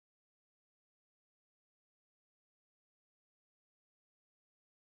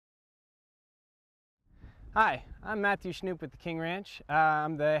Hi, I'm Matthew Schnupp with the King Ranch.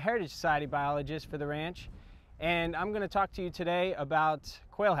 I'm the Heritage Society biologist for the ranch, and I'm going to talk to you today about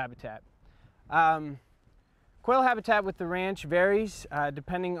quail habitat. Quail habitat with the ranch varies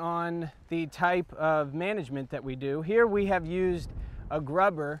depending on the type of management that we do. Here we have used a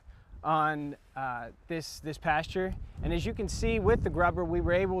grubber on this pasture, and as you can see with the grubber we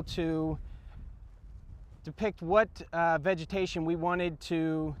were able to depict what vegetation we wanted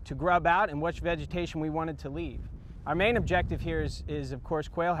to grub out and which vegetation we wanted to leave. Our main objective here is of course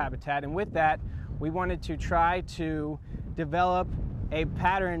quail habitat, and with that we wanted to try to develop a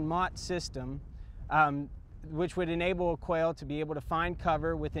pattern motte system which would enable a quail to be able to find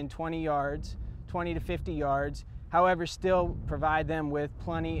cover within 20 to 50 yards, however still provide them with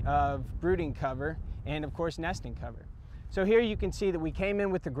plenty of brooding cover and of course nesting cover. So here you can see that we came in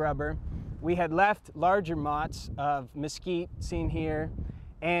with the grubber. We had left larger mottes of mesquite, seen here,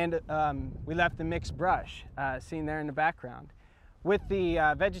 and we left the mixed brush, seen there in the background. With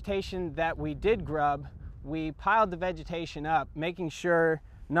the vegetation that we did grub, we piled the vegetation up, making sure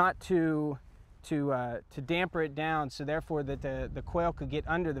not to damper it down, so therefore that the quail could get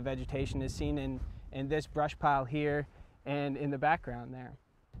under the vegetation, as seen in this brush pile here and in the background there.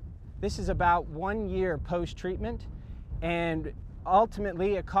 This is about 1 year post-treatment, and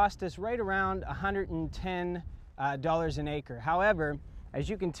ultimately it cost us right around $110 an acre. However, as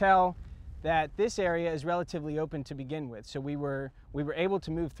you can tell, that this area is relatively open to begin with, so we were able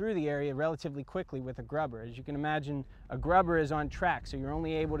to move through the area relatively quickly with a grubber. As you can imagine, a grubber is on track, so you're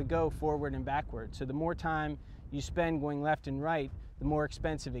only able to go forward and backward. So the more time you spend going left and right, the more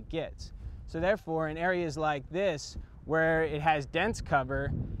expensive it gets. So therefore, in areas like this where it has dense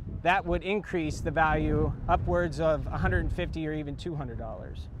cover, that would increase the value upwards of $150 or even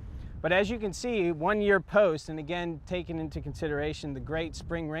 $200. But as you can see, 1 year post, and again taking into consideration the great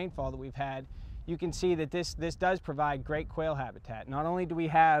spring rainfall that we've had, you can see that this does provide great quail habitat. Not only do we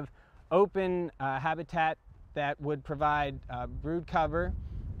have open habitat that would provide brood cover,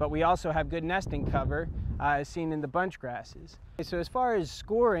 but we also have good nesting cover, as seen in the bunch grasses. So as far as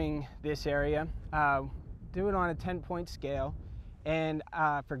scoring this area, do it on a 10-point scale. And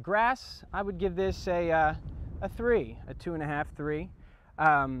for grass, I would give this a 3, a 2.5, 3.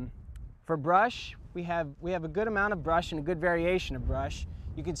 For brush, we have a good amount of brush and a good variation of brush.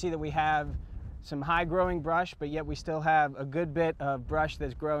 You can see that we have some high growing brush, but yet we still have a good bit of brush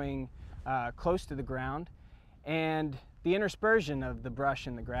that's growing close to the ground. And the interspersion of the brush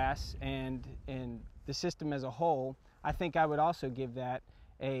and the grass and the system as a whole, I think I would also give that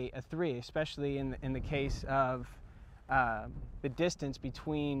a 3, especially in the case of the distance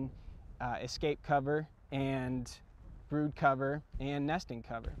between escape cover and brood cover and nesting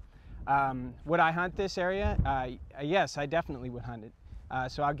cover. Would I hunt this area? Yes, I definitely would hunt it.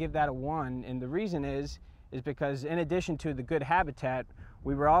 So I'll give that a 1, and the reason is because in addition to the good habitat,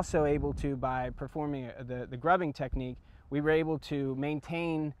 we were also able to, by performing the grubbing technique, we were able to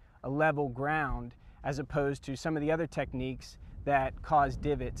maintain a level ground as opposed to some of the other techniques that cause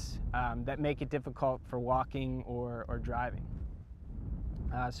divots that make it difficult for walking or driving.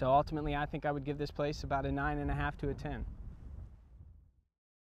 So ultimately I think I would give this place about a 9.5 to a 10.